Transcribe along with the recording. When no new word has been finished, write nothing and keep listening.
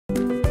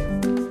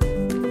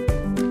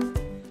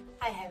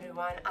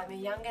everyone, I'm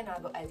a young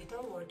Enago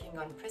editor working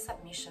on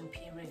pre-submission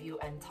peer review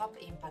and top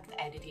impact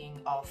editing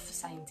of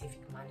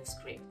scientific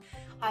manuscript.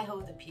 I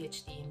hold a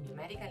PhD in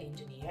Biomedical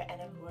engineer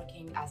and I'm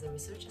working as a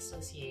research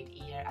associate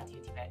here at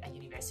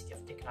University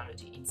of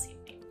Technology in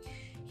Sydney.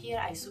 Here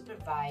I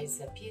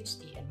supervise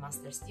PhD and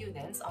master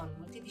students on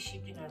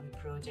multidisciplinary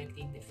projects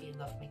in the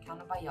field of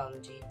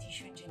mechanobiology,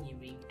 tissue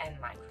engineering and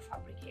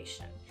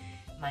microfabrication.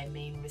 My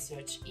main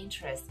research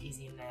interest is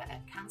in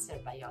cancer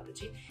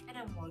biology and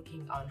I'm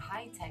working on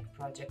high-tech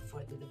project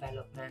for the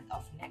development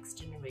of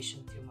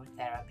next-generation tumor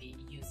therapy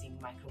using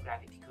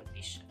microgravity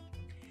condition.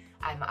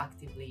 I'm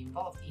actively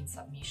involved in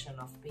submission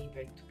of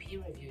paper to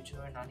peer-reviewed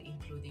journal,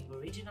 including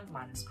original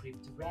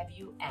manuscript,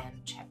 review,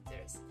 and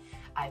chapters.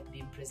 I've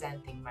been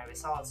presenting my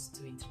results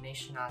to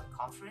international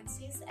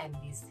conferences, and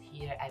this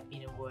year I've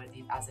been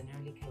awarded as an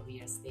early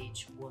career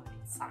stage 1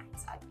 in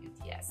science at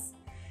UTS.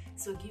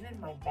 So given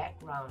my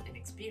background and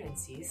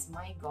experiences,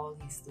 my goal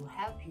is to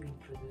help you in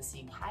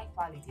producing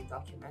high-quality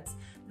documents,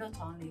 not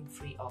only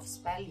free of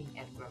spelling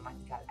and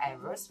grammatical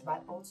errors,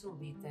 but also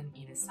written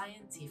in a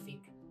scientific,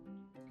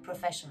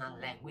 professional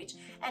language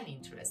and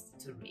interest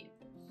to read.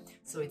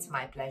 So it's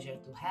my pleasure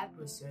to help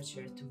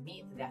researchers to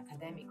meet the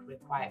academic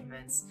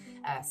requirements,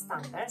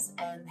 standards,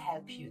 and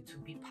help you to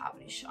be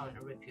published on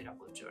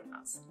reputable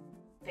journals.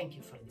 Thank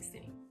you for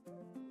listening.